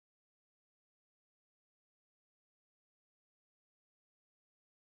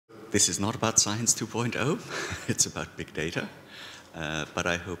this is not about Science 2.0, it's about big data, but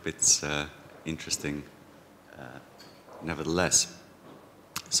I hope it's interesting nevertheless.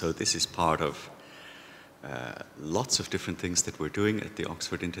 So this is part of lots of different things that we're doing at the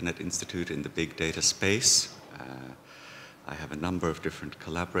Oxford Internet Institute in the big data space. I have a number of different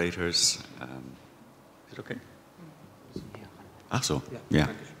collaborators. Is it okay? Ah, so, yeah.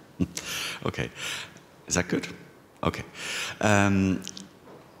 Okay. Is that good? Okay.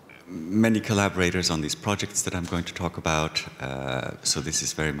 Many collaborators on these projects that I'm going to talk about. So this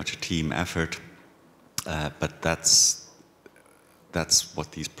is very much a team effort, but that's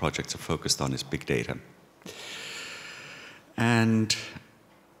what these projects are focused on, is big data. And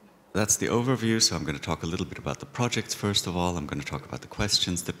that's the overview. So I'm going to talk a little bit about the projects first of all. I'm going to talk about the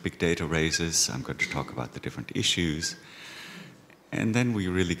questions that big data raises. I'm going to talk about the different issues. And then we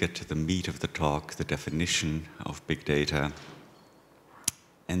really get to the meat of the talk, the definition of big data.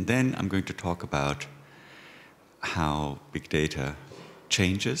 And then I'm going to talk about how big data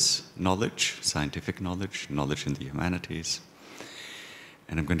changes knowledge, scientific knowledge, knowledge in the humanities.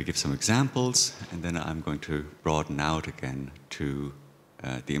 And I'm going to give some examples, and then I'm going to broaden out again to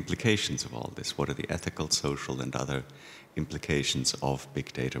the implications of all this. What are the ethical, social, and other implications of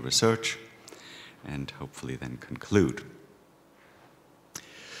big data research? And hopefully then conclude.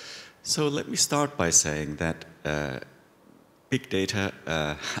 So let me start by saying that big data,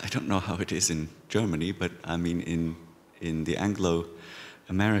 I don't know how it is in Germany, but I mean in the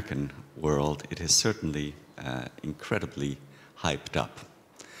Anglo-American world, it is certainly incredibly hyped up.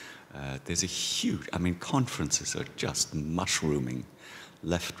 There's a huge, I mean, conferences are just mushrooming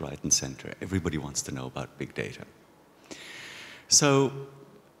left, right, and center. Everybody wants to know about big data. So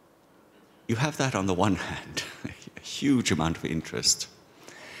you have that on the one hand, a huge amount of interest.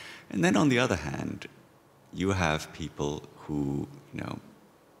 And then on the other hand, you have people who,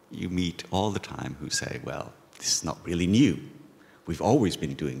 you meet all the time who say, well, this is not really new. We've always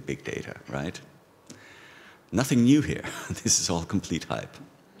been doing big data, right? Nothing new here. This is all complete hype.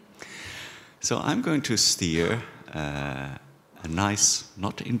 So I'm going to steer a nice,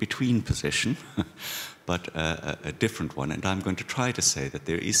 not in-between position, but a different one. And I'm going to try to say that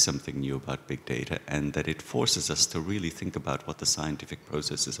there is something new about big data and that it forces us to really think about what the scientific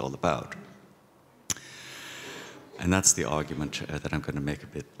process is all about. And that's the argument that I'm going to make a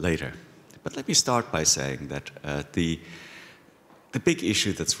bit later. But let me start by saying that the big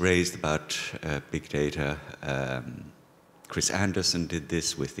issue that's raised about big data, Chris Anderson did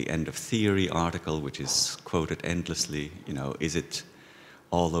this with the End of Theory article, which is quoted endlessly. Is it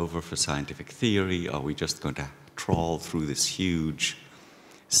all over for scientific theory? Are we just going to trawl through this huge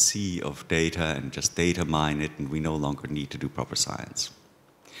sea of data and just data mine it, and we no longer need to do proper science?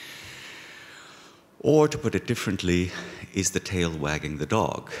 Or to put it differently, is the tail wagging the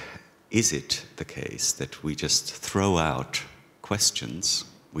dog? Is it the case that we just throw out questions?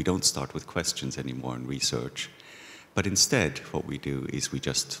 We don't start with questions anymore in research, but instead what we do is we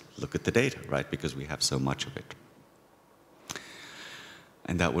just look at the data, right? Because we have so much of it.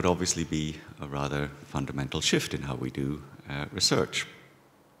 And that would obviously be a rather fundamental shift in how we do research.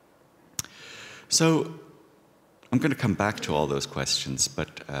 So I'm going to come back to all those questions,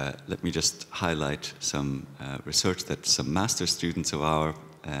 but let me just highlight some research that some master's students of ours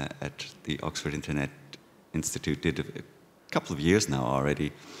at the Oxford Internet Institute did a couple of years now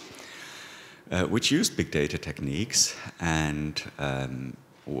already, which used big data techniques and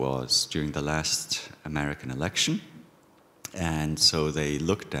was during the last American election. And so they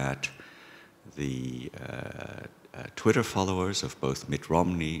looked at the Twitter followers of both Mitt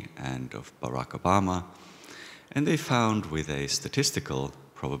Romney and of Barack Obama, and they found with a statistical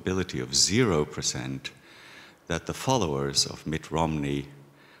probability of 0% that the followers of Mitt Romney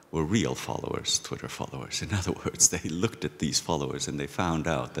were real followers, Twitter followers. In other words, they looked at these followers and they found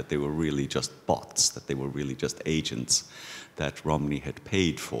out that they were really just bots, that they were really just agents that Romney had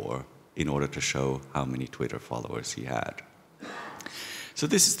paid for in order to show how many Twitter followers he had. So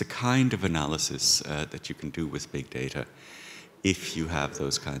this is the kind of analysis that you can do with big data if you have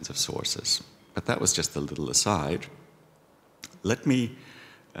those kinds of sources. But that was just a little aside. Let me,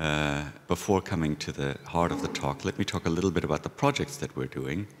 before coming to the heart of the talk, let me talk a little bit about the projects that we're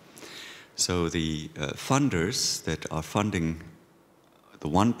doing. So the funders that are funding the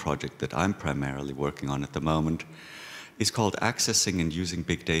one project that I'm primarily working on at the moment is called Accessing and Using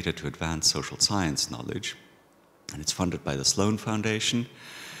Big Data to Advance Social Science Knowledge. And it's funded by the Sloan Foundation.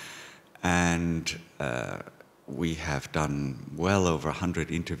 And we have done well over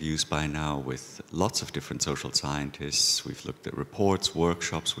 100 interviews by now with lots of different social scientists. We've looked at reports,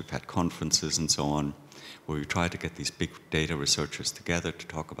 workshops, we've had conferences and so on. where we try to get these big data researchers together to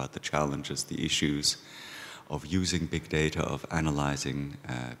talk about the challenges, the issues of using big data, of analyzing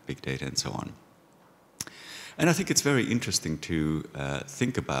big data, and so on. And I think it's very interesting to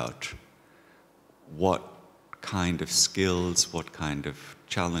think about what kind of skills, what kind of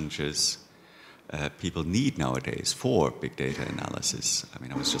challenges people need nowadays for big data analysis. I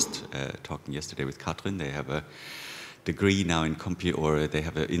mean, I was just talking yesterday with Katrin. They have a degree now in they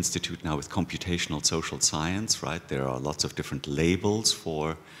have an institute now with computational social science, right? There are lots of different labels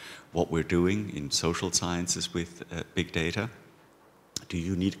for what we're doing in social sciences with big data. Do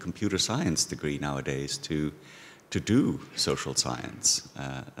you need a computer science degree nowadays to do social science?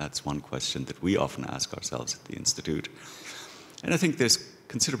 That's one question that we often ask ourselves at the Institute. And I think there's a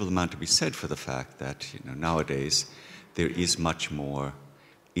considerable amount to be said for the fact that nowadays there is much more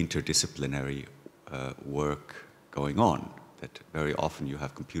interdisciplinary work going on, that very often you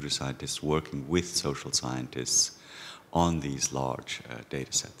have computer scientists working with social scientists on these large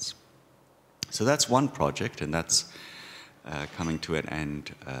data sets. So that's one project, and that's coming to an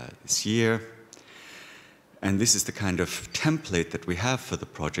end this year. And this is the kind of template that we have for the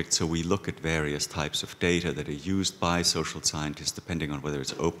project. So we look at various types of data that are used by social scientists, depending on whether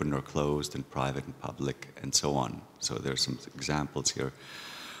it's open or closed and private and public and so on. So there are some examples here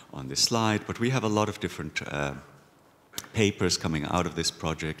on this slide. But we have a lot of different papers coming out of this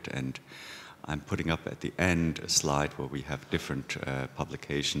project. And I'm putting up at the end a slide where we have different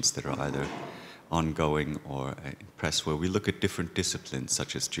publications that are either ongoing or in press, where we look at different disciplines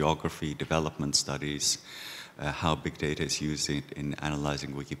such as geography, development studies, how big data is used in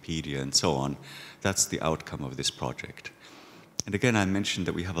analyzing Wikipedia and so on. That's the outcome of this project. And again, I mentioned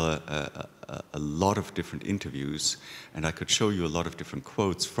that we have a lot of different interviews, and I could show you a lot of different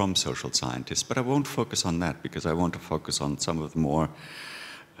quotes from social scientists, but I won't focus on that because I want to focus on some of the more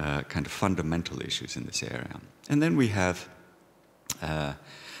kind of fundamental issues in this area. And then we have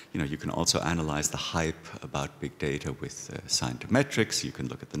you can also analyze the hype about big data with scientometrics. You can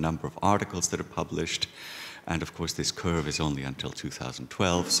look at the number of articles that are published. And of course, this curve is only until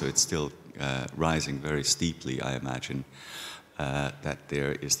 2012, so it's still rising very steeply, I imagine, that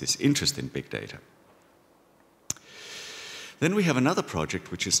there is this interest in big data. Then we have another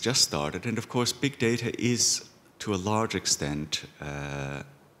project which has just started, and of course, big data is, to a large extent,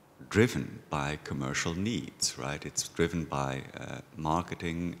 driven by commercial needs, right? It's driven by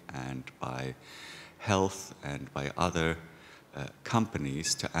marketing and by health and by other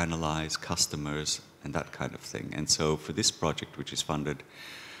companies to analyze customers and that kind of thing. And so for this project, which is funded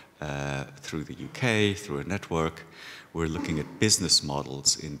through the UK, through a network, we're looking at business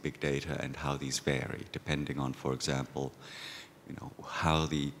models in big data and how these vary, depending on, for example, how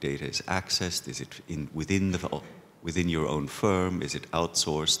the data is accessed. Is it within your own firm? Is it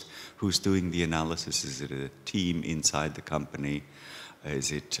outsourced? Who's doing the analysis? Is it a team inside the company?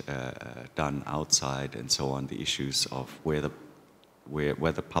 Is it done outside, and so on? The issues of whether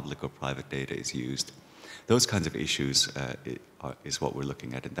public or private data is used. Those kinds of issues is what we're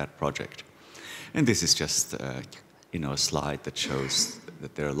looking at in that project. And this is just a slide that shows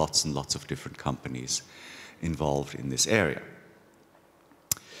that there are lots and lots of different companies involved in this area.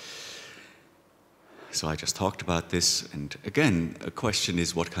 So I just talked about this, and again, a question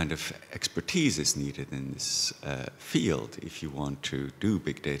is what kind of expertise is needed in this field if you want to do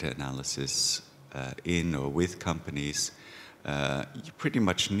big data analysis in or with companies. You pretty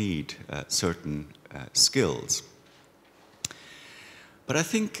much need certain skills. But I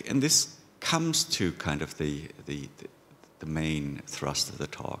think, and this comes to kind of the main thrust of the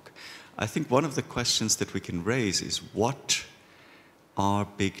talk, I think one of the questions that we can raise is what are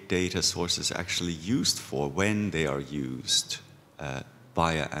big data sources actually used for when they are used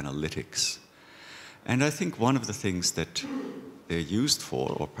via analytics? And I think one of the things that they're used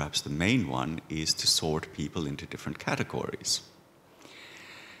for, or perhaps the main one, is to sort people into different categories.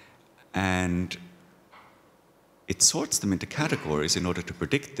 And it sorts them into categories in order to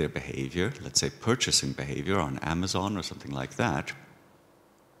predict their behavior, let's say purchasing behavior on Amazon or something like that,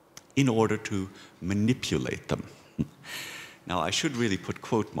 in order to manipulate them. Now, I should really put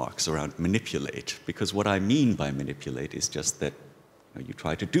quote marks around manipulate, because what I mean by manipulate is just that you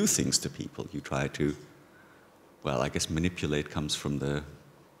try to do things to people. You try to, well, I guess manipulate comes from the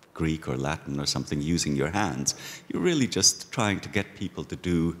Greek or Latin or something, using your hands. You're really just trying to get people to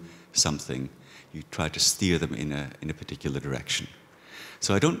do something. You try to steer them in a particular direction.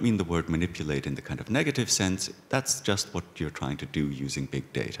 So I don't mean the word manipulate in the kind of negative sense. That's just what you're trying to do using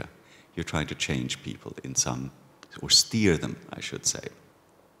big data. You're trying to change people in some, or steer them, I should say.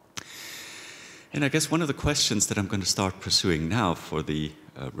 And I guess one of the questions that I'm going to start pursuing now for the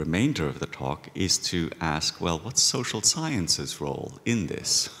remainder of the talk is to ask, well, what's social science's role in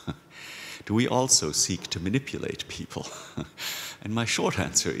this? Do we also seek to manipulate people? And my short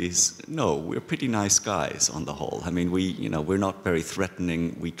answer is no, we're pretty nice guys on the whole. I mean, we're not very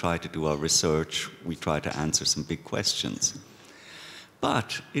threatening. We try to do our research. We try to answer some big questions.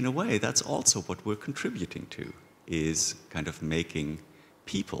 But in a way, that's also what we're contributing to, is kind of making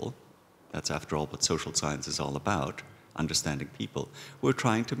people, that's after all what social science is all about, understanding people, we're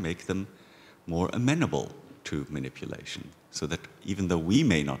trying to make them more amenable to manipulation, so that even though we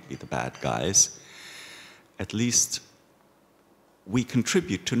may not be the bad guys, at least we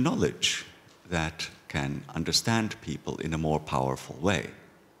contribute to knowledge that can understand people in a more powerful way.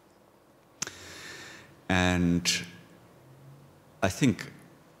 And I think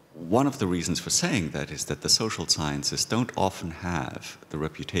one of the reasons for saying that is that the social sciences don't often have the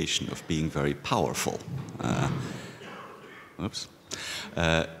reputation of being very powerful.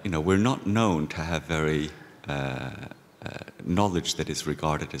 We're not known to have very knowledge that is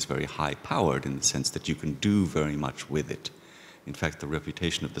regarded as very high-powered, in the sense that you can do very much with it. In fact, the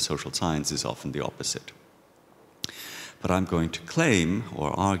reputation of the social science is often the opposite. But I'm going to claim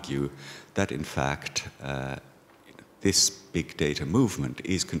or argue that, in fact, this big data movement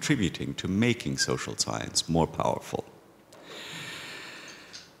is contributing to making social science more powerful.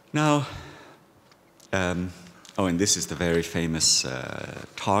 Now, and this is the very famous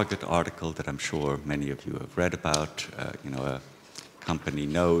Target article that I'm sure many of you have read about. A company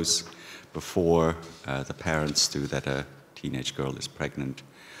knows before the parents do that a teenage girl is pregnant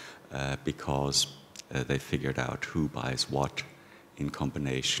because they figured out who buys what in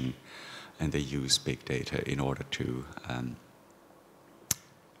combination, and they use big data in order to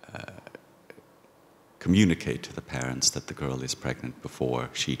communicate to the parents that the girl is pregnant before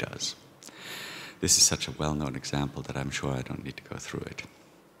she does. This is such a well-known example that I'm sure I don't need to go through it.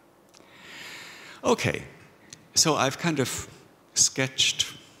 Okay, so I've kind of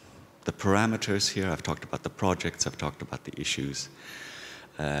sketched the parameters here. I've talked about the projects, I've talked about the issues.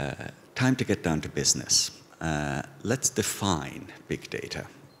 Time to get down to business. Let's define big data,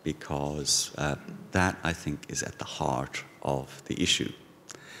 because that, I think, is at the heart of the issue.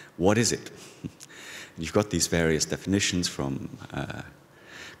 What is it? You've got these various definitions from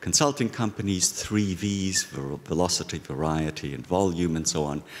consulting companies, 3 V's, velocity, variety, and volume, and so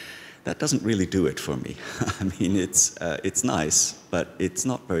on. That doesn't really do it for me. I mean, it's nice, but it's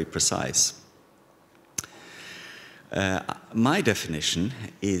not very precise. My definition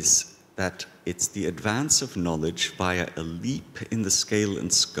is that it's the advance of knowledge via a leap in the scale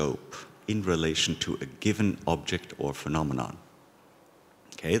and scope in relation to a given object or phenomenon.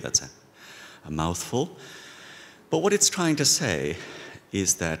 Okay, that's a mouthful. But what it's trying to say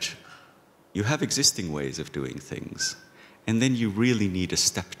is that you have existing ways of doing things, and then you really need a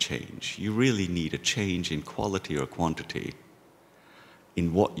step change. You really need a change in quality or quantity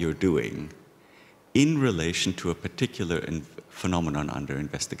in what you're doing in relation to a particular phenomenon under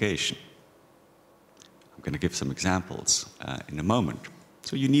investigation. I'm going to give some examples in a moment.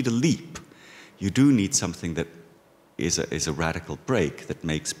 So you need a leap. You do need something that is a radical break that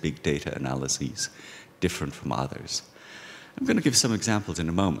makes big data analyses different from others. I'm going to give some examples in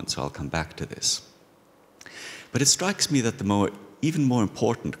a moment, so I'll come back to this. But it strikes me that the even more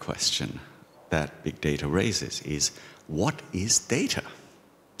important question that big data raises is, what is data?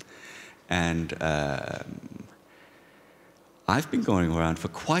 And I've been going around for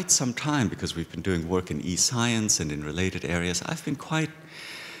quite some time, because we've been doing work in e-science and in related areas. I've been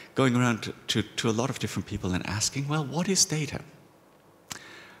going around to a lot of different people and asking, well, what is data?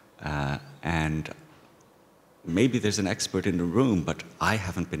 And maybe there's an expert in the room, but I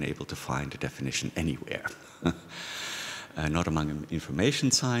haven't been able to find a definition anywhere. Not among information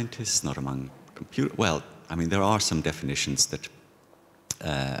scientists, not among well, I mean, there are some definitions that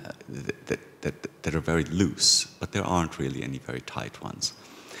are very loose, but there aren't really any very tight ones.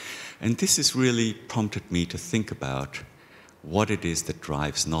 And this has really prompted me to think about what it is that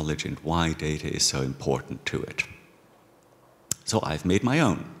drives knowledge and why data is so important to it. So I've made my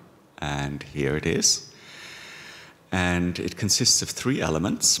own, and here it is. And it consists of 3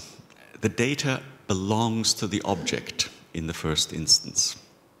 elements. The data belongs to the object in the first instance.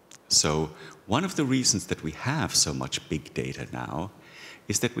 So one of the reasons that we have so much big data now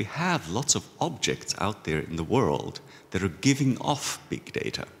is that we have lots of objects out there in the world that are giving off big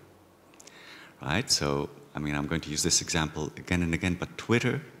data. Right? So, I mean, I'm going to use this example again and again, but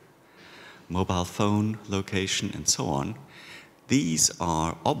Twitter, mobile phone location, and so on, these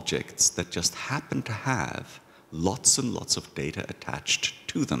are objects that just happen to have lots and lots of data attached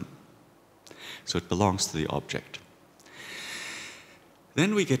to them. So it belongs to the object.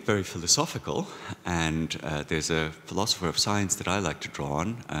 Then we get very philosophical, and there's a philosopher of science that I like to draw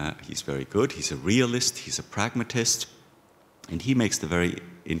on. He's very good. He's a realist. He's a pragmatist. And he makes the very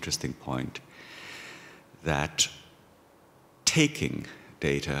interesting point that taking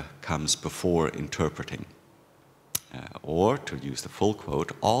data comes before interpreting. Or, to use the full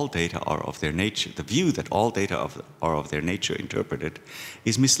quote, all data are of their nature. The view that all data are of their nature interpreted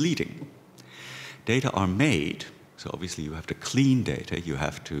is misleading. Data are made, so obviously you have to clean data, you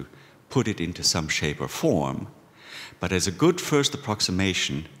have to put it into some shape or form, but as a good first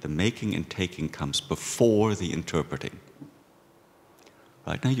approximation, the making and taking comes before the interpreting.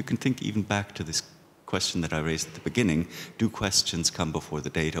 Right, now you can think even back to this question that I raised at the beginning, do questions come before the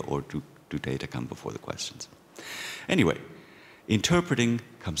data, or do data come before the questions? Anyway, interpreting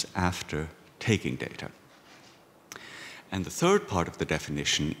comes after taking data. And the third part of the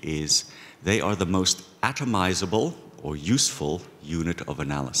definition is they are the most atomizable or useful unit of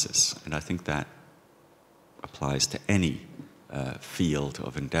analysis. And I think that applies to any field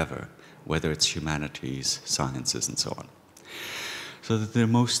of endeavor, whether it's humanities, sciences, and so on. So that they're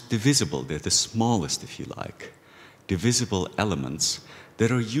most divisible, they're the smallest, if you like, divisible elements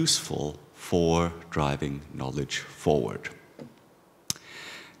that are useful for driving knowledge forward.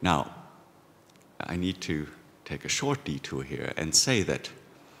 Now, I need to take a short detour here and say that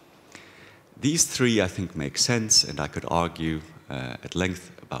these three, I think, make sense, and I could argue at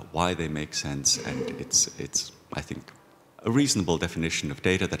length about why they make sense, and it's I think, a reasonable definition of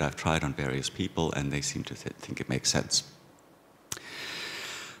data that I've tried on various people, and they seem to think it makes sense.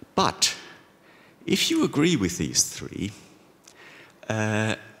 But if you agree with these three,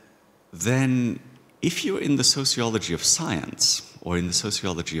 then if you're in the sociology of science or in the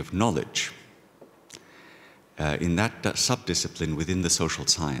sociology of knowledge, in that subdiscipline within the social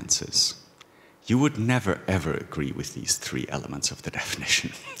sciences, you would never ever agree with these three elements of the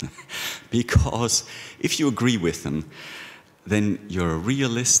definition. Because if you agree with them, then you're a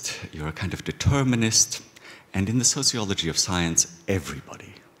realist, you're a kind of determinist, and in the sociology of science,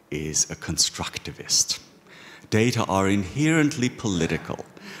 everybody is a constructivist. Data are inherently political.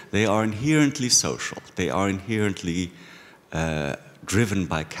 They are inherently social. They are inherently driven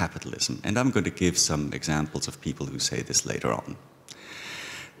by capitalism. And I'm going to give some examples of people who say this later on.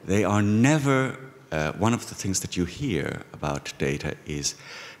 They are never, one of the things that you hear about data is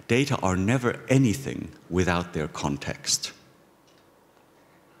data are never anything without their context.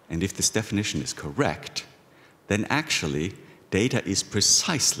 And if this definition is correct, then actually data is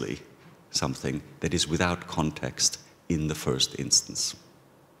precisely something that is without context in the first instance.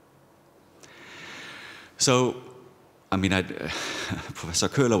 So, I mean, Professor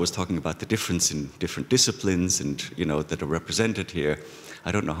Köhler was talking about the difference in different disciplines and, that are represented here.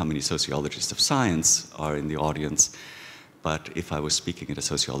 I don't know how many sociologists of science are in the audience, but if I was speaking at a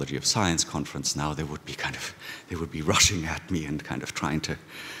sociology of science conference now, they would be rushing at me and kind of trying to,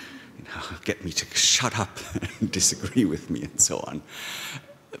 get me to shut up and disagree with me and so on.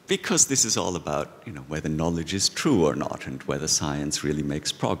 Because this is all about, whether knowledge is true or not and whether science really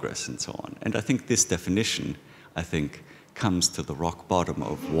makes progress and so on. And I think this definition, comes to the rock bottom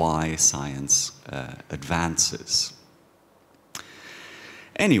of why science advances.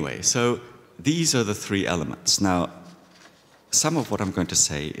 Anyway, so these are the three elements. Now, some of what I'm going to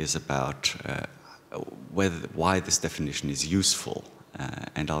say is about why this definition is useful,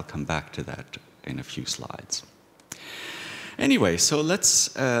 and I'll come back to that in a few slides. Anyway, so let's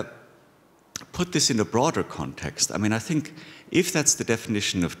put this in a broader context. I mean, I think if that's the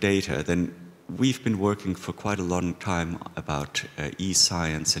definition of data, then we've been working for quite a long time about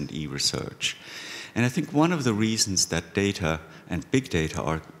e-science and e-research. And I think one of the reasons that data and big data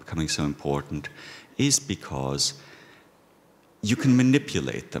are becoming so important is because you can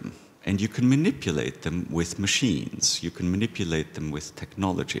manipulate them. And you can manipulate them with machines. You can manipulate them with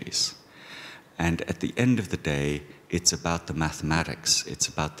technologies. And at the end of the day, it's about the mathematics. It's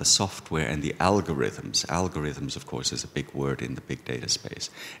about the software and the algorithms. Algorithms, of course, is a big word in the big data space.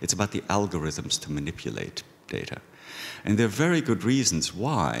 It's about the algorithms to manipulate data. And there are very good reasons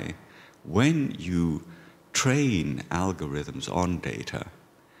why, when you train algorithms on data,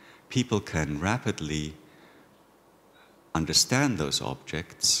 people can rapidly understand those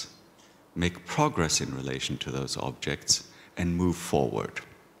objects, make progress in relation to those objects, and move forward.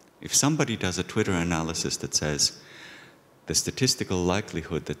 If somebody does a Twitter analysis that says the statistical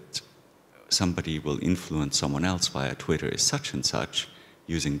likelihood that somebody will influence someone else via Twitter is such and such,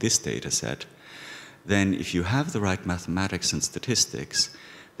 using this data set, then if you have the right mathematics and statistics,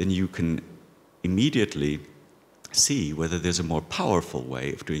 then you can immediately see whether there's a more powerful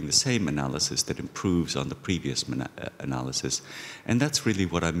way of doing the same analysis that improves on the previous analysis. And that's really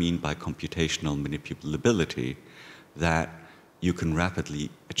what I mean by computational manipulability, that you can rapidly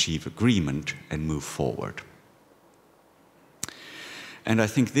achieve agreement and move forward. And I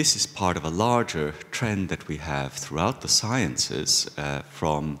think this is part of a larger trend that we have throughout the sciences,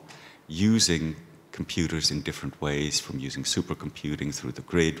 from using computers in different ways, from using supercomputing through the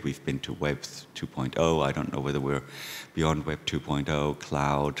grid. We've been to Web 2.0. I don't know whether we're beyond Web 2.0,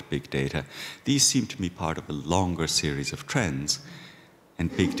 cloud, big data. These seem to be part of a longer series of trends,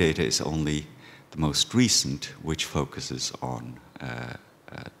 and big data is only the most recent, which focuses on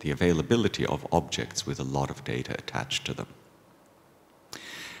the availability of objects with a lot of data attached to them.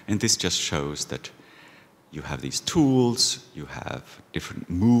 And this just shows that you have these tools, you have different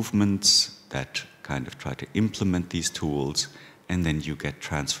movements that kind of try to implement these tools, and then you get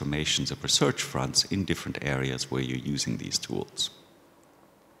transformations of research fronts in different areas where you're using these tools.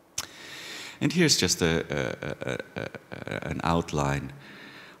 And here's just an outline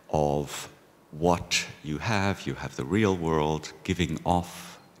of what you have. You have the real world giving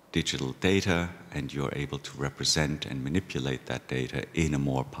off digital data, and you're able to represent and manipulate that data in a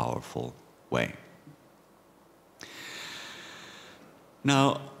more powerful way.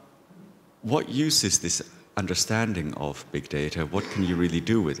 Now, what use is this understanding of big data? What can you really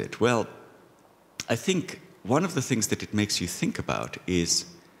do with it? Well, I think one of the things that it makes you think about is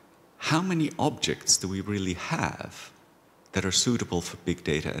how many objects do we really have that are suitable for big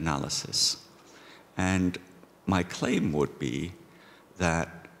data analysis? And my claim would be that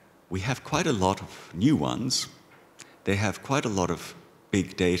we have quite a lot of new ones. They have quite a lot of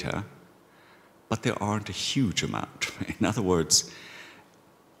big data, but there aren't a huge amount. In other words,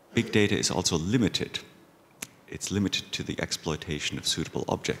 big data is also limited. It's limited to the exploitation of suitable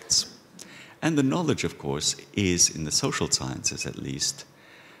objects. And the knowledge, of course, is, in the social sciences at least,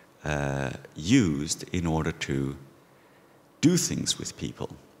 used in order to do things with people.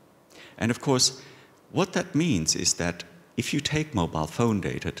 And of course, what that means is that if you take mobile phone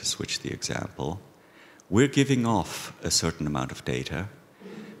data, to switch the example, we're giving off a certain amount of data.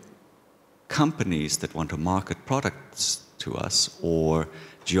 Companies that want to market products to us, or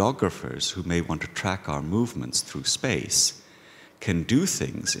geographers who may want to track our movements through space, can do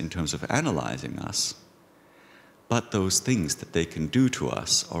things in terms of analyzing us, but those things that they can do to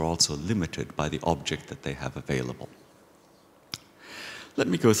us are also limited by the object that they have available. Let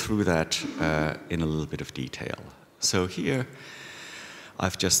me go through that in a little bit of detail. So here,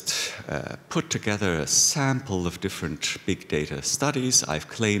 I've just put together a sample of different big data studies. I've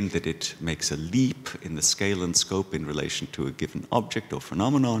claimed that it makes a leap in the scale and scope in relation to a given object or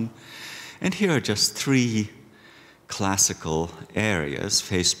phenomenon. And here are just three classical areas,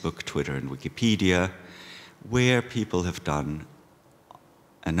 Facebook, Twitter, and Wikipedia, where people have done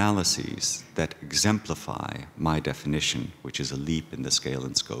analyses that exemplify my definition, which is a leap in the scale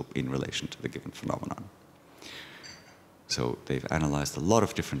and scope in relation to the given phenomenon. So they've analyzed a lot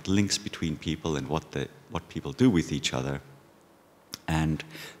of different links between people and what people do with each other, and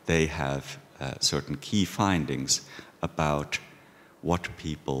they have certain key findings about what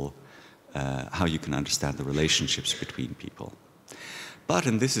people, how you can understand the relationships between people. But,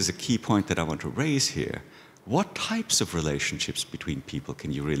 and this is a key point that I want to raise here, what types of relationships between people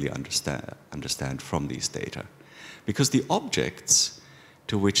can you really understand from these data? Because the objects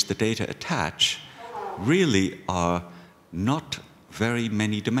to which the data attach really are not very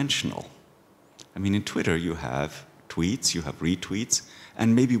many-dimensional. I mean, in Twitter you have tweets, you have retweets,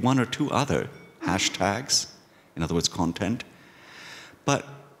 and maybe one or two other hashtags, in other words, content, but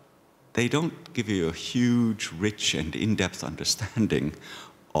they don't give you a huge, rich, and in-depth understanding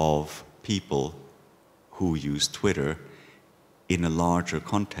of people who use Twitter in a larger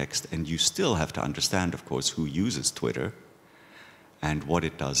context, and you still have to understand, of course, who uses Twitter and what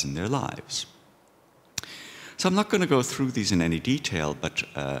it does in their lives. So I'm not going to go through these in any detail, but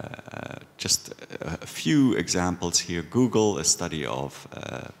just a few examples here. Google, a study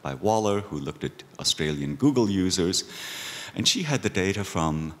by Waller, who looked at Australian Google users, and she had the data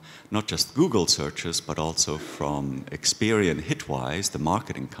from not just Google searches, but also from Experian Hitwise, the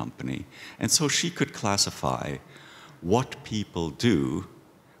marketing company. And so she could classify what people do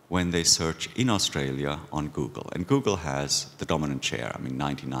when they search in Australia on Google. And Google has the dominant share, I mean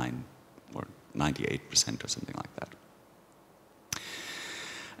 99 or 98% or something like that.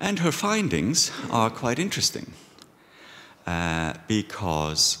 And her findings are quite interesting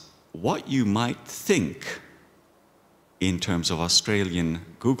because what you might think in terms of Australian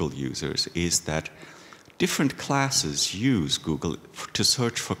Google users is that different classes use Google to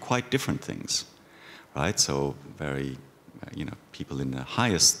search for quite different things. right? So very, people in the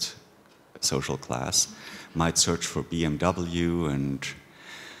highest social class might search for BMW and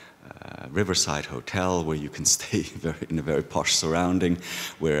Riverside Hotel, where you can stay in a very posh surrounding,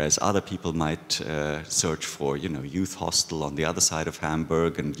 whereas other people might search for, youth hostel on the other side of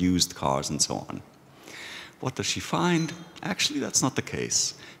Hamburg and used cars and so on. What does she find? Actually, that's not the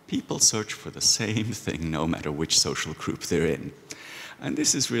case. People search for the same thing no matter which social group they're in. And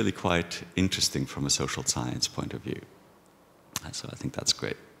this is really quite interesting from a social science point of view. So I think that's a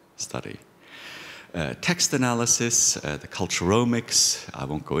great study. Text analysis, the culturomics, I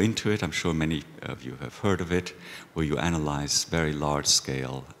won't go into it, I'm sure many of you have heard of it, where you analyze very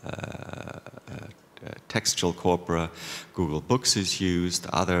large-scale textual corpora. Google Books is used,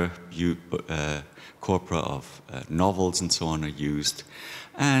 other corpora of novels and so on are used,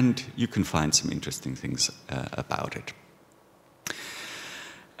 and you can find some interesting things about it.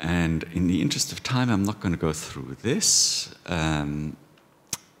 And in the interest of time, I'm not going to go through this.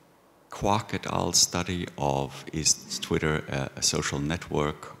 Kwok et al. Study of is Twitter a social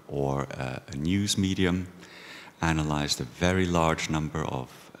network or a news medium, analyzed a very large number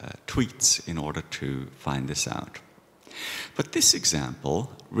of tweets in order to find this out. But this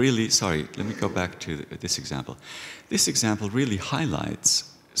example really, let me go back to this example. This example really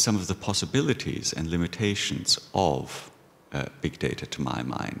highlights some of the possibilities and limitations of big data, to my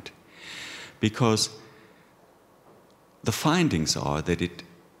mind, because the findings are that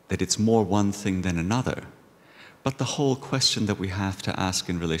it's more one thing than another. But the whole question that we have to ask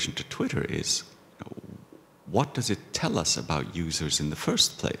in relation to Twitter is, what does it tell us about users in the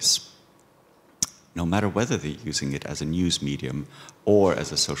first place? No matter whether they're using it as a news medium or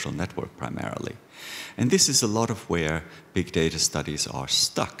as a social network primarily. And this is a lot of where big data studies are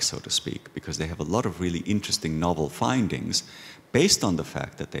stuck, so to speak, because they have a lot of really interesting novel findings based on the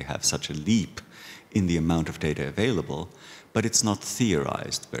fact that they have such a leap in the amount of data available, but it's not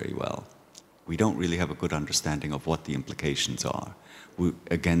theorized very well. We don't really have a good understanding of what the implications are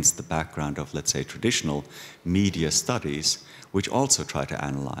against the background of, let's say, traditional media studies, which also try to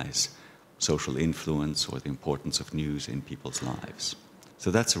analyze social influence or the importance of news in people's lives.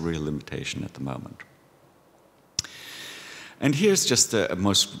 So that's a real limitation at the moment. And here's just a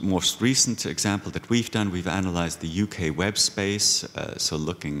most recent example that we've done. We've analyzed the UK web space, so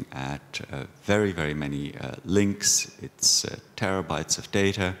looking at very, very many links. It's terabytes of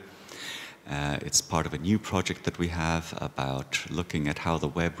data. It's part of a new project that we have about looking at how the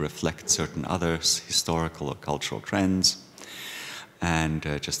web reflects certain other historical or cultural trends. And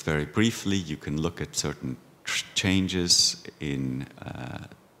just very briefly, you can look at certain changes in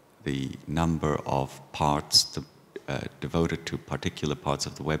the number of parts devoted to particular parts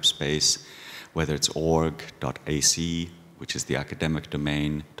of the web space, whether it's org.ac, which is the academic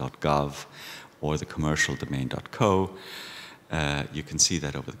domain, .gov, or the commercial domain, .co. You can see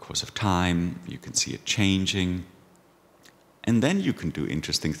that over the course of time. You can see it changing. And then you can do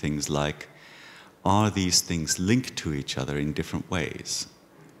interesting things like, are these things linked to each other in different ways?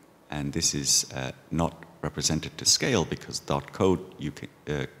 And this is not represented to scale because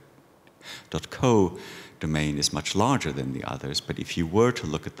 .co domain is much larger than the others, but if you were to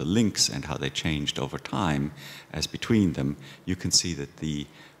look at the links and how they changed over time as between them, you can see that the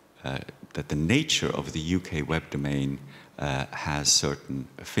nature of the UK web domain has certain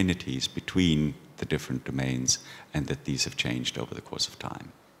affinities between the different domains and that these have changed over the course of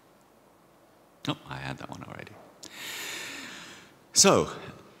time. Oh, I had that one already. So,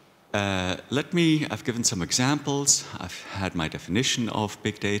 I've given some examples. I've had my definition of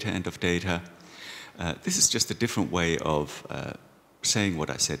big data and of data. This is just a different way of saying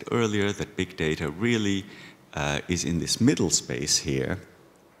what I said earlier, that big data really is in this middle space here,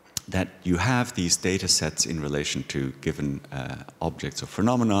 that you have these data sets in relation to given objects or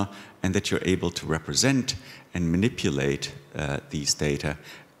phenomena, and that you're able to represent and manipulate these data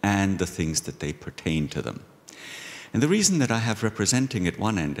and the things that they pertain to them. And the reason that I have representing at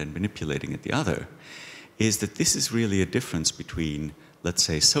one end and manipulating at the other is that this is really a difference between, let's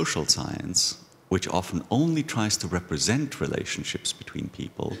say, social science, which often only tries to represent relationships between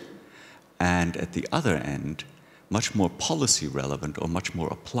people, and at the other end, much more policy relevant or much more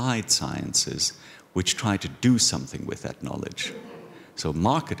applied sciences, which try to do something with that knowledge. So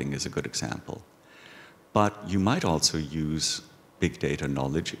marketing is a good example. But you might also use big data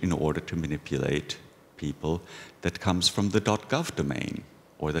knowledge in order to manipulate people that comes from the .gov domain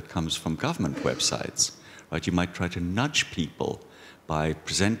or that comes from government websites, right? You might try to nudge people by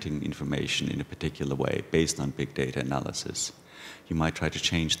presenting information in a particular way based on big data analysis. You might try to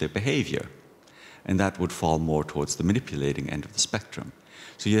change their behavior, and that would fall more towards the manipulating end of the spectrum.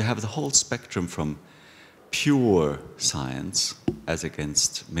 So you have the whole spectrum from pure science as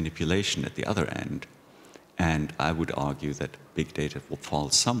against manipulation at the other end. And I would argue that big data will fall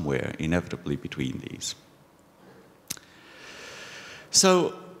somewhere inevitably between these.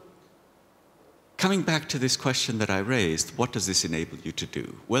 So, coming back to this question that I raised, what does this enable you to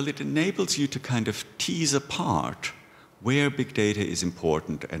do? Well, it enables you to kind of tease apart where big data is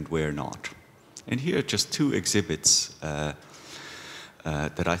important and where not. And here are just two exhibits that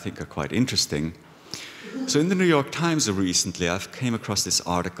I think are quite interesting. So in the New York Times recently, I've came across this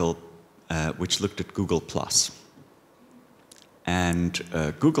article which looked at Google+. And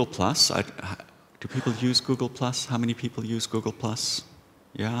Google+, do people use Google+? How many people use Google+?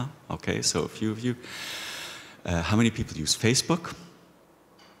 Yeah, okay, so a few of you. How many people use Facebook?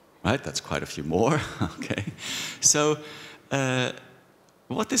 Right, that's quite a few more, okay. So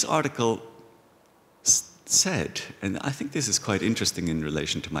what this article said, and I think this is quite interesting in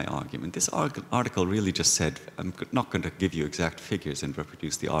relation to my argument, this article really just said, I'm not going to give you exact figures and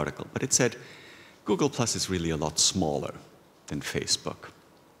reproduce the article, but it said Google Plus is really a lot smaller than Facebook,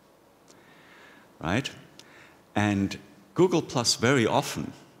 right? And Google Plus very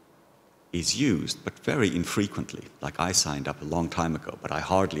often is used, but very infrequently. Like I signed up a long time ago, but I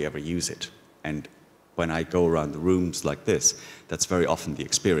hardly ever use it. And when I go around the rooms like this, that's very often the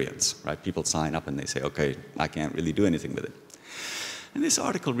experience, right? People sign up and they say, okay, I can't really do anything with it. And this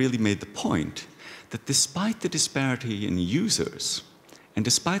article really made the point that despite the disparity in users, and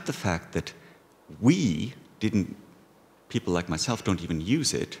despite the fact that people like myself don't even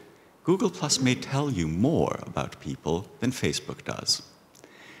use it, Google Plus may tell you more about people than Facebook does.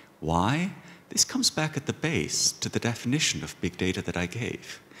 Why? This comes back at the base to the definition of big data that I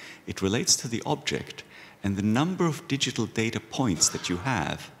gave. It relates to the object and the number of digital data points that you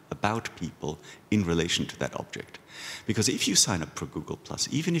have about people in relation to that object. Because if you sign up for Google+,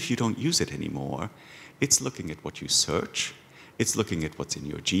 even if you don't use it anymore, it's looking at what you search, it's looking at what's in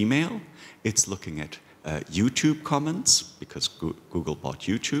your Gmail, it's looking at YouTube comments, because Google bought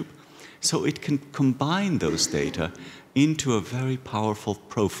YouTube. So it can combine those data into a very powerful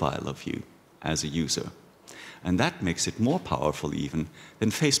profile of you as a user. And that makes it more powerful even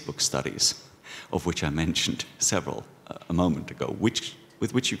than Facebook studies, of which I mentioned several a moment ago,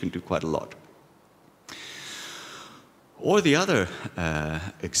 with which you can do quite a lot. Or the other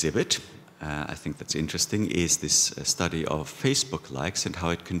exhibit, I think that's interesting, is this study of Facebook likes and how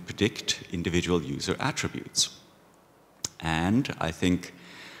it can predict individual user attributes. And I think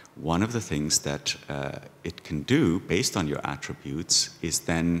one of the things that it can do based on your attributes is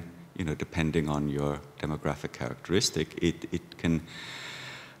then, depending on your demographic characteristic, it can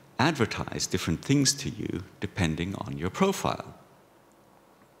advertise different things to you depending on your profile.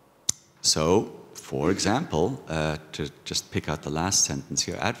 So, for example, to just pick out the last sentence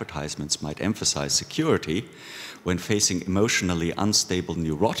here, advertisements might emphasize security when facing emotionally unstable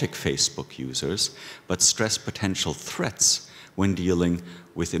neurotic Facebook users, but stress potential threats when dealing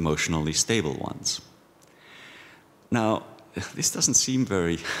with emotionally stable ones. Now, this doesn't seem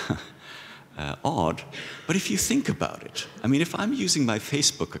very odd, but if you think about it, I mean, if I'm using my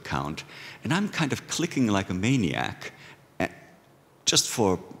Facebook account and I'm kind of clicking like a maniac, just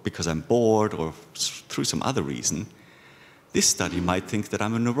because I'm bored or through some other reason, this study might think that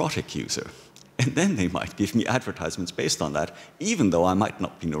I'm a neurotic user. And then they might give me advertisements based on that, even though I might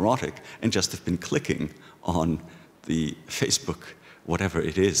not be neurotic and just have been clicking on the Facebook, whatever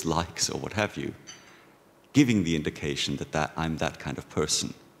it is, likes or what have you, giving the indication that I'm that kind of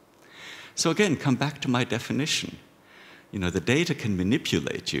person. So again, come back to my definition. The data can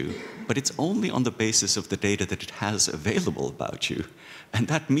manipulate you, but it's only on the basis of the data that it has available about you. And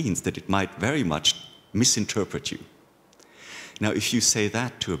that means that it might very much misinterpret you. Now, if you say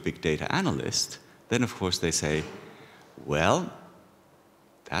that to a big data analyst, then of course they say, well,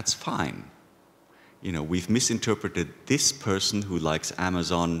 that's fine. We've misinterpreted this person who likes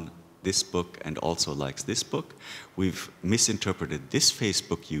Amazon, this book, and also likes this book. We've misinterpreted this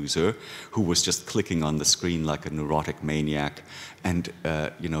Facebook user who was just clicking on the screen like a neurotic maniac and,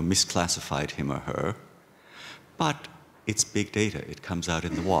 misclassified him or her. But it's big data. It comes out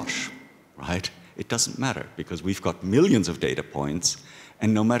in the wash, right? It doesn't matter because we've got millions of data points,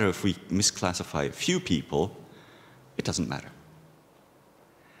 and no matter if we misclassify a few people, it doesn't matter.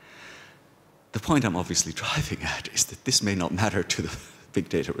 The point I'm obviously driving at is that this may not matter to the big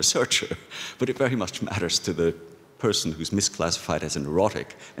data researcher, but it very much matters to the person who's misclassified as a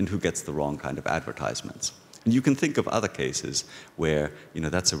neurotic and who gets the wrong kind of advertisements. And you can think of other cases where,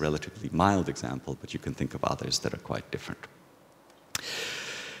 that's a relatively mild example, but you can think of others that are quite different.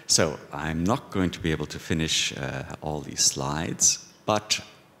 So I'm not going to be able to finish all these slides, but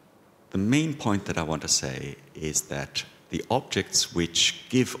the main point that I want to say is that the objects which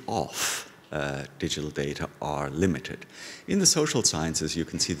give off digital data are limited. In the social sciences, you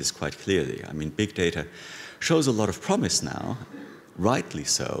can see this quite clearly. I mean, big data shows a lot of promise now, rightly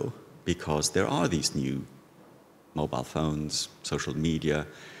so, because there are these new mobile phones, social media.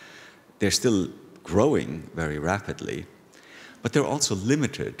 They're still growing very rapidly, but they're also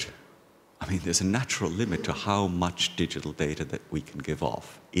limited. I mean, there's a natural limit to how much digital data that we can give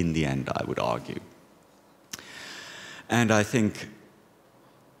off, in the end, I would argue. And I think,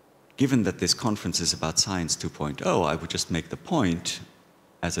 given that this conference is about Science 2.0, I would just make the point,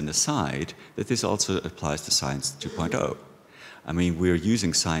 as an aside, that this also applies to Science 2.0. I mean, we're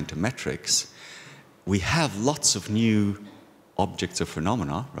using scientometrics. We have lots of new objects or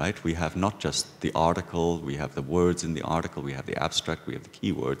phenomena, right? We have not just the article, we have the words in the article, we have the abstract, we have the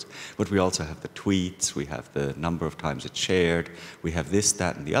keywords, but we also have the tweets, we have the number of times it's shared, we have this,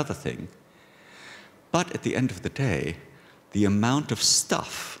 that, and the other thing. But at the end of the day, the amount of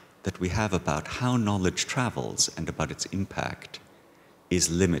stuff that we have about how knowledge travels and about its impact is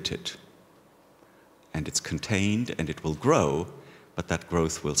limited. And it's contained and it will grow, but that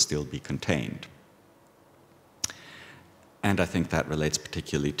growth will still be contained. And I think that relates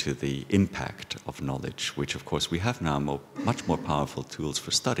particularly to the impact of knowledge, which of course we have now much more powerful tools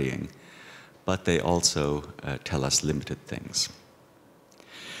for studying, but they also tell us limited things.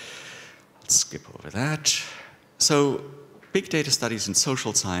 Let's skip over that. So, big data studies in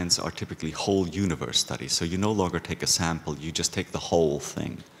social science are typically whole universe studies. So you no longer take a sample, you just take the whole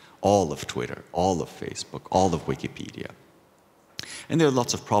thing. All of Twitter, all of Facebook, all of Wikipedia. And there are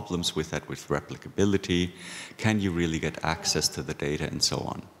lots of problems with that, with replicability. Can you really get access to the data and so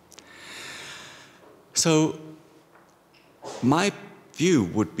on? So my view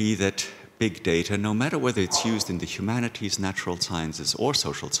would be that big data, no matter whether it's used in the humanities, natural sciences, or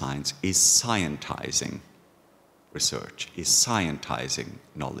social science, is scientizing research, is scientizing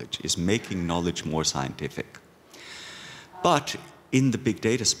knowledge, is making knowledge more scientific. But in the big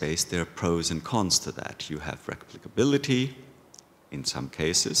data space, there are pros and cons to that. You have replicability in some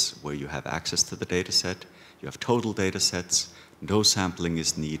cases where you have access to the data set, you have total data sets, no sampling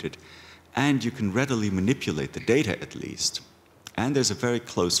is needed, and you can readily manipulate the data at least. And there's a very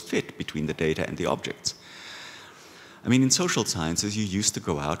close fit between the data and the objects. I mean, in social sciences, you used to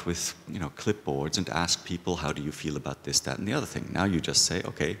go out with, clipboards and ask people, how do you feel about this, that, and the other thing? Now you just say,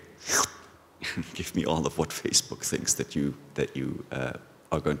 okay, give me all of what Facebook thinks that you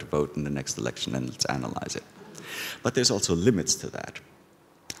are going to vote in the next election, and let's analyze it. But there's also limits to that.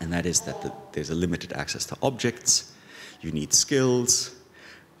 And that is that there's a limited access to objects. You need skills.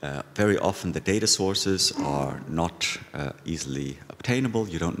 Very often the data sources are not easily obtainable.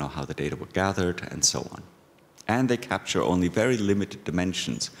 You don't know how the data were gathered, and so on. And they capture only very limited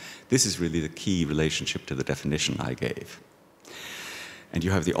dimensions. This is really the key relationship to the definition I gave. And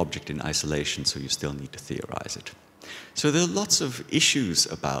you have the object in isolation, so you still need to theorize it. So there are lots of issues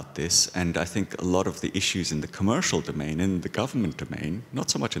about this, and I think a lot of the issues in the commercial domain, in the government domain, not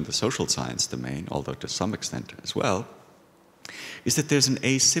so much in the social science domain, although to some extent as well, is that there's an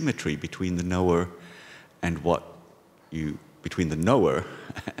asymmetry between the knower and between the knower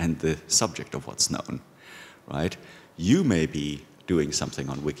and the subject of what's known, right? You may be doing something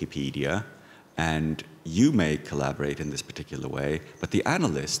on Wikipedia, and you may collaborate in this particular way, but the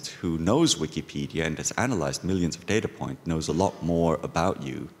analyst who knows Wikipedia and has analyzed millions of data points knows a lot more about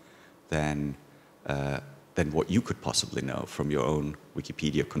you than what you could possibly know from your own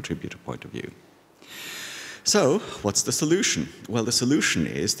Wikipedia contributor point of view. So, what's the solution? Well, the solution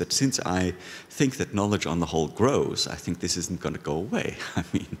is that since I think that knowledge on the whole grows, I think this isn't going to go away. I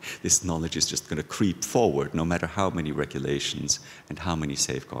mean, this knowledge is just going to creep forward no matter how many regulations and how many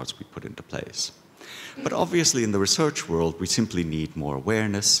safeguards we put into place. But obviously in the research world, we simply need more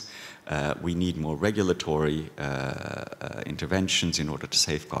awareness. We need more regulatory interventions in order to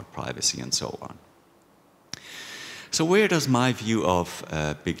safeguard privacy and so on. So where does my view of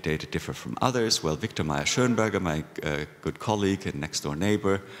big data differ from others? Well, Victor Meyer-Schönberger, my good colleague and next-door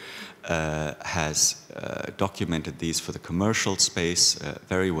neighbor, has documented these for the commercial space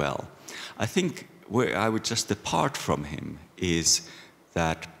very well. I think where I would just depart from him is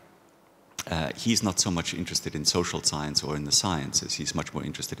that he's not so much interested in social science or in the sciences. He's much more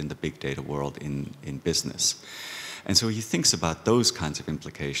interested in the big data world in business. And so he thinks about those kinds of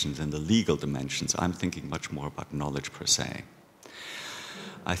implications and the legal dimensions. I'm thinking much more about knowledge per se.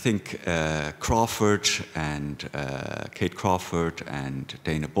 I think Crawford and Kate Crawford and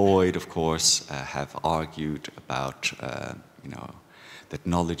Dana Boyd, of course, have argued about that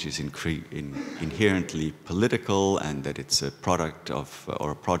knowledge is inherently political, and that it's a product of,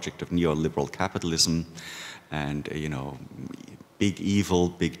 or a project of neoliberal capitalism, and, you know, big evil,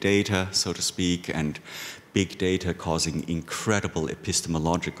 big data, so to speak, and big data causing incredible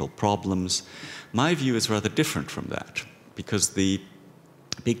epistemological problems. My view is rather different from that, because the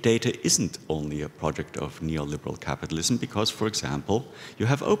big data isn't only a project of neoliberal capitalism, because, for example, you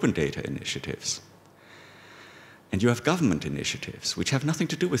have open data initiatives. And you have government initiatives which have nothing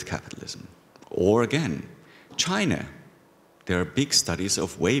to do with capitalism. Or again, China. There are big studies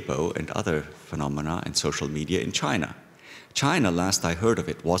of Weibo and other phenomena in social media in China. China, last I heard of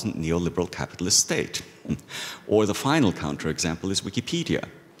it, wasn't neoliberal capitalist state. Or the final counterexample is Wikipedia.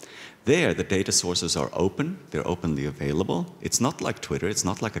 There, the data sources are open, they're openly available. It's not like Twitter, it's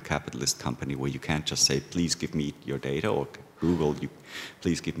not like a capitalist company where you can't just say, please give me your data, or Google,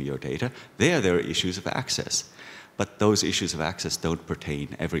 please give me your data. There are issues of access. But those issues of access don't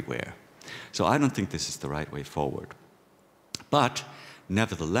pertain everywhere. So I don't think this is the right way forward. But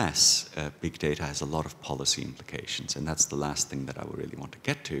nevertheless, big data has a lot of policy implications, and that's the last thing that I would really want to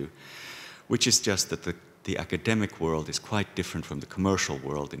get to, which is just that the academic world is quite different from the commercial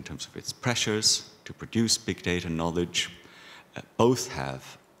world in terms of its pressures to produce big data knowledge. Both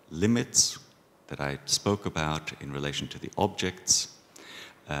have limits that I spoke about in relation to the objects.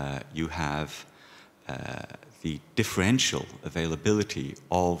 You have the differential availability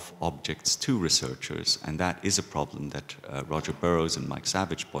of objects to researchers, and that is a problem that Roger Burrows and Mike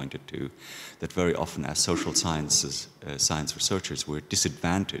Savage pointed to, that very often as social science researchers we're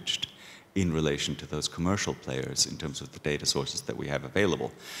disadvantaged in relation to those commercial players in terms of the data sources that we have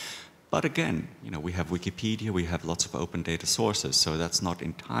available. But again, you know, we have Wikipedia, we have lots of open data sources, so that's not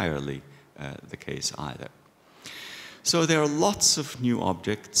entirely the case either. So there are lots of new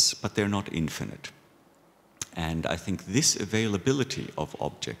objects, but they're not infinite. And I think this availability of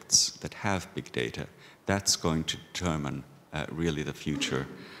objects that have big data, that's going to determine really the future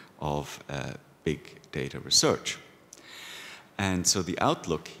of big data research. And so the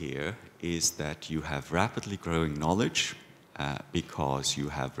outlook here is that you have rapidly growing knowledge because you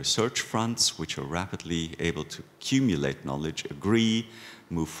have research fronts which are rapidly able to accumulate knowledge, agree,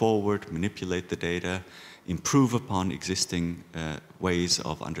 move forward, manipulate the data, improve upon existing ways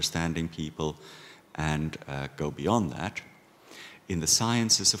of understanding people, and go beyond that. In the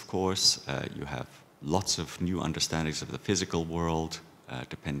sciences, of course, you have lots of new understandings of the physical world,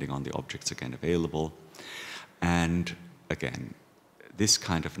 depending on the objects again available. And again, this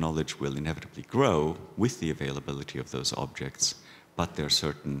kind of knowledge will inevitably grow with the availability of those objects, but there are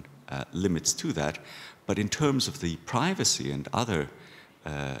certain limits to that. But in terms of the privacy and other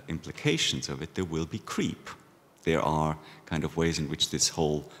implications of it, there will be creep. There are kind of ways in which this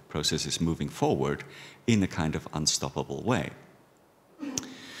whole process is moving forward in a kind of unstoppable way.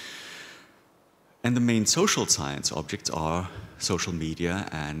 And the main social science objects are social media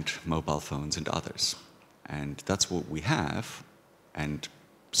and mobile phones and others. And that's what we have, and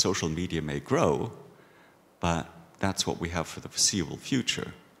social media may grow, but that's what we have for the foreseeable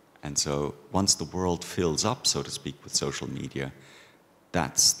future. And so once the world fills up, so to speak, with social media,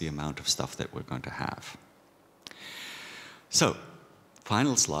 that's the amount of stuff that we're going to have. So,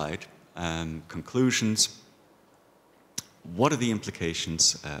 final slide, conclusions. What are the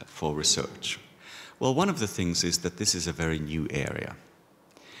implications for research? Well, one of the things is that this is a very new area.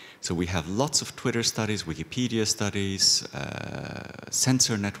 So we have lots of Twitter studies, Wikipedia studies,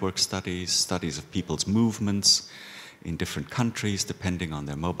 sensor network studies, studies of people's movements in different countries depending on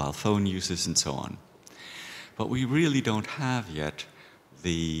their mobile phone uses and so on. But we really don't have yet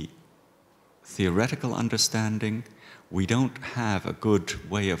the theoretical understanding. We don't have a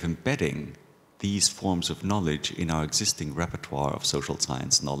good way of embedding these forms of knowledge in our existing repertoire of social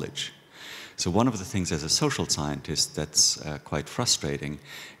science knowledge. So one of the things as a social scientist that's quite frustrating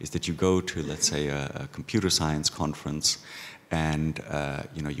is that you go to, let's say, a computer science conference and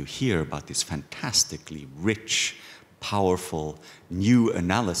you hear about this fantastically rich, powerful, new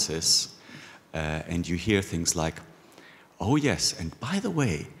analysis, and you hear things like, oh yes, and by the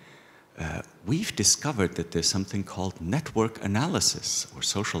way, we've discovered that there's something called network analysis or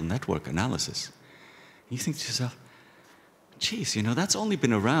social network analysis. You think to yourself, geez, that's only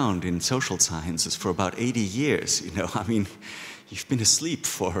been around in social sciences for about 80 years, I mean, you've been asleep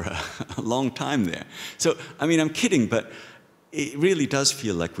for a long time there. So, I mean, I'm kidding, but it really does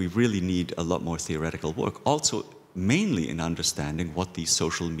feel like we really need a lot more theoretical work. Also, mainly in understanding what these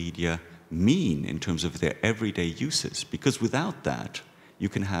social media mean in terms of their everyday uses, because without that, you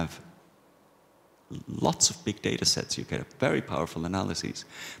can have lots of big data sets, you get very powerful analyses,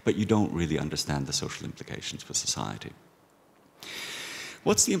 but you don't really understand the social implications for society.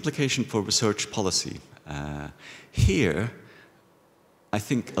 What's the implication for research policy? Here, I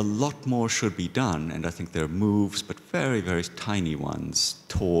think a lot more should be done, and I think there are moves, but very, very tiny ones,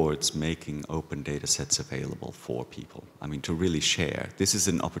 towards making open data sets available for people. I mean, to really share. This is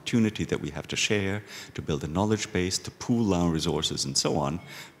an opportunity that we have to share, to build a knowledge base, to pool our resources, and so on.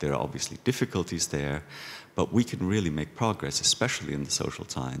 There are obviously difficulties there, but we can really make progress, especially in the social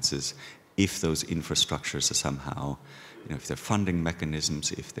sciences, if those infrastructures are somehow, if there are funding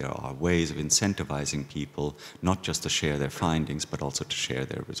mechanisms, if there are ways of incentivizing people, not just to share their findings, but also to share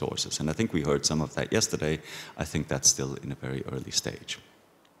their resources. And I think we heard some of that yesterday. I think that's still in a very early stage.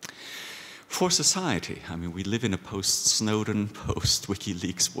 For society, I mean, we live in a post-Snowden,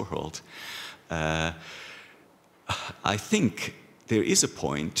 post-WikiLeaks world. I think there is a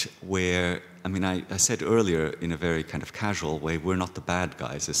point where, I mean, I said earlier in a very kind of casual way, we're not the bad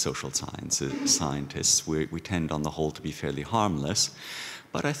guys as social scientists. We tend on the whole to be fairly harmless.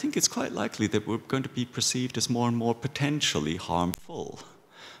 But I think it's quite likely that we're going to be perceived as more and more potentially harmful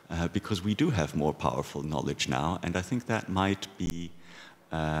because we do have more powerful knowledge now. And I think that might be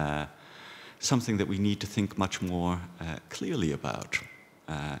something that we need to think much more clearly about.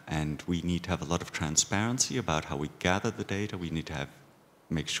 And we need to have a lot of transparency about how we gather the data. We need to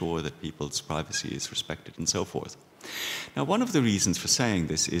make sure that people's privacy is respected and so forth. Now, one of the reasons for saying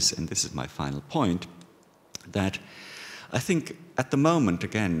this is, and this is my final point, that I think at the moment,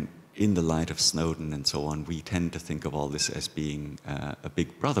 again, in the light of Snowden and so on, we tend to think of all this as being a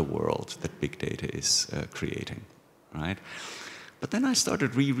big brother world that big data is creating, right? But then I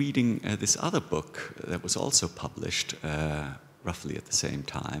started rereading this other book that was also published roughly at the same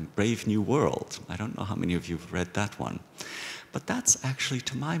time, Brave New World. I don't know how many of you have read that one. But that's actually,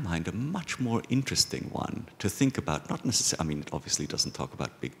 to my mind, a much more interesting one to think about. Not necessarily, I mean, it obviously doesn't talk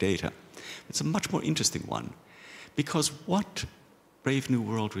about big data. It's a much more interesting one. Because what Brave New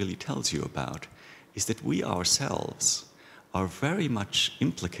World really tells you about is that we ourselves are very much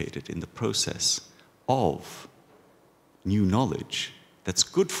implicated in the process of new knowledge that's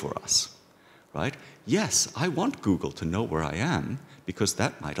good for us, right? Yes, I want Google to know where I am because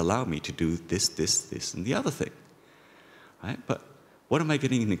that might allow me to do this, this, and the other thing, right? But what am I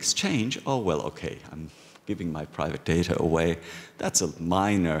getting in exchange? Oh, well, okay, I'm giving my private data away. That's a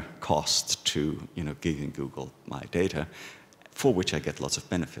minor cost to, giving Google my data, for which I get lots of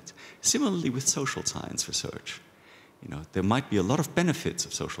benefits. Similarly with social science research. There might be a lot of benefits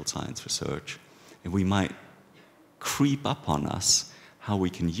of social science research, and we might creep up on us how we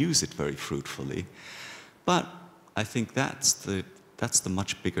can use it very fruitfully. But I think that's the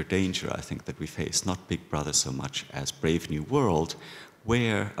much bigger danger, I think, that we face, not Big Brother so much as Brave New World,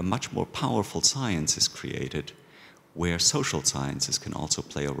 where a much more powerful science is created, where social sciences can also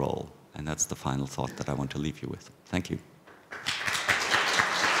play a role. And that's the final thought that I want to leave you with. Thank you.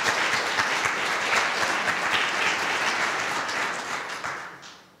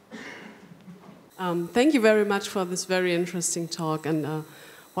 Thank you very much for this very interesting talk. And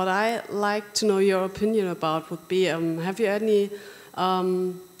what I like to know your opinion about would be, have you any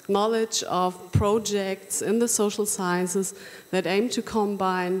knowledge of projects in the social sciences that aim to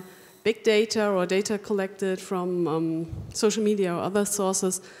combine big data or data collected from social media or other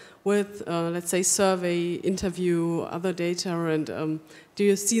sources with, let's say, survey, interview, other data, and do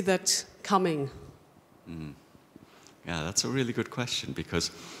you see that coming? Yeah, that's a really good question because,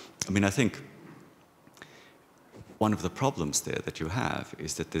 I think one of the problems there that you have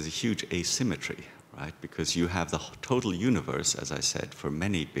is that there's a huge asymmetry, right? Because you have the total universe, as I said, for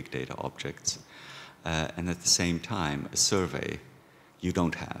many big data objects, and at the same time, a survey you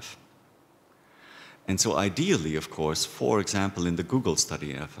don't have. And so ideally, of course, for example, in the Google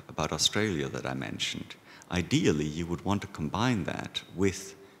study about Australia that I mentioned, ideally you would want to combine that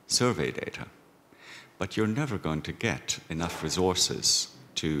with survey data. But you're never going to get enough resources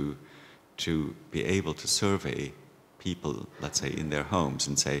to be able to survey people, let's say, in their homes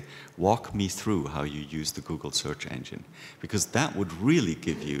and say, walk me through how you use the Google search engine. Because that would really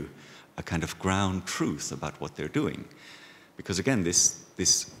give you a kind of ground truth about what they're doing. Because again, this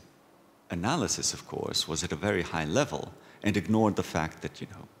analysis, of course, was at a very high level and ignored the fact that,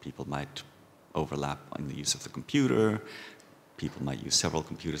 people might overlap in the use of the computer, people might use several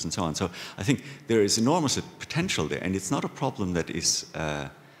computers and so on. So I think there is enormous potential there, and it's not a problem that is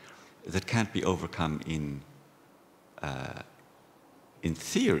that can't be overcome in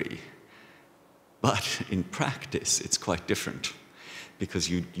theory, but in practice it's quite different because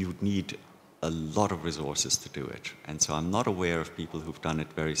you need a lot of resources to do it. And so I'm not aware of people who've done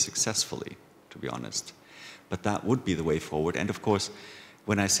it very successfully, to be honest. But that would be the way forward. And of course,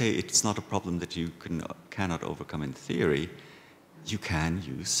 when I say it's not a problem that you cannot overcome in theory, you can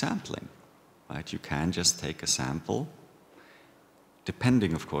use sampling, right? You can just take a sample,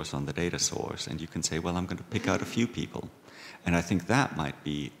 depending, of course, on the data source, and you can say, well, I'm going to pick out a few people. And I think that might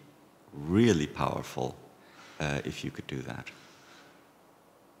be really powerful if you could do that.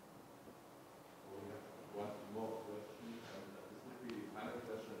 One more question, this would be the final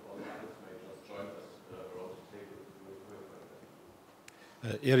question, all the others may just join us around the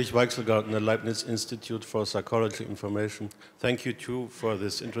table. Erich Weichselgarten, the Leibniz-Institute for Psychology Information. Thank you too for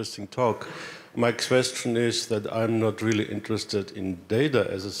this interesting talk. My question is that I'm not really interested in data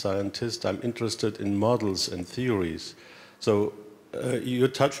as a scientist, I'm interested in models and theories. So you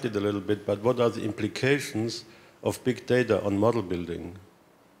touched it a little bit, but what are the implications of big data on model building?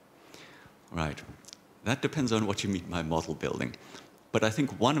 Right. That depends on what you mean by model building. But I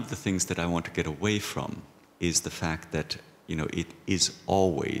think one of the things that I want to get away from is the fact that, you know, it is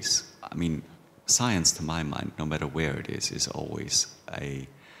always, I mean, science to my mind, no matter where it is always a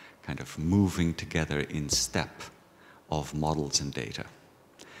kind of moving together in step of models and data.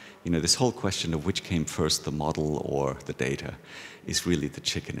 You know, this whole question of which came first, the model or the data, is really the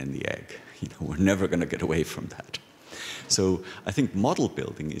chicken and the egg. You know, we're never going to get away from that. So I think model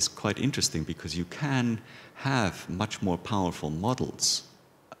building is quite interesting because you can have much more powerful models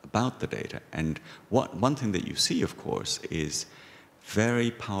about the data. And one thing that you see, of course, is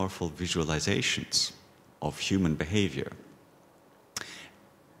very powerful visualizations of human behavior.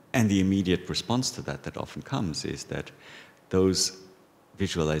 And the immediate response to that often comes is that those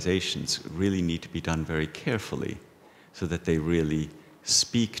visualizations really need to be done very carefully so that they really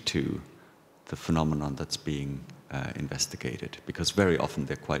speak to the phenomenon that's being investigated, because very often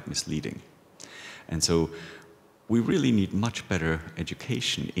they're quite misleading. And so we really need much better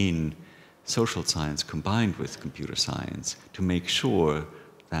education in social science combined with computer science to make sure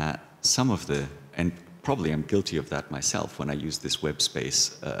that some of the, and probably I'm guilty of that myself when I use this web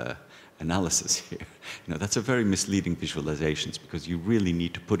space analysis here. You know, that's a very misleading visualizations because you really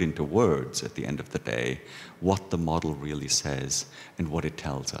need to put into words at the end of the day what the model really says and what it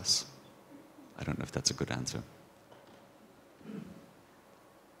tells us. I don't know if that's a good answer.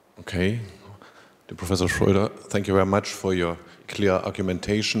 Okay. Professor Schröder, thank you very much for your clear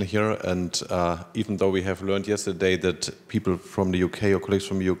argumentation here. And even though we have learned yesterday that people from the UK or colleagues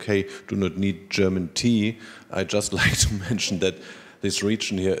from the UK do not need German tea, I'd just like to mention that this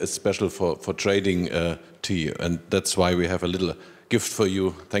region here is special for trading tea. And that's why we have a little gift for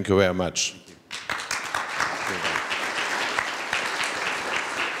you. Thank you very much.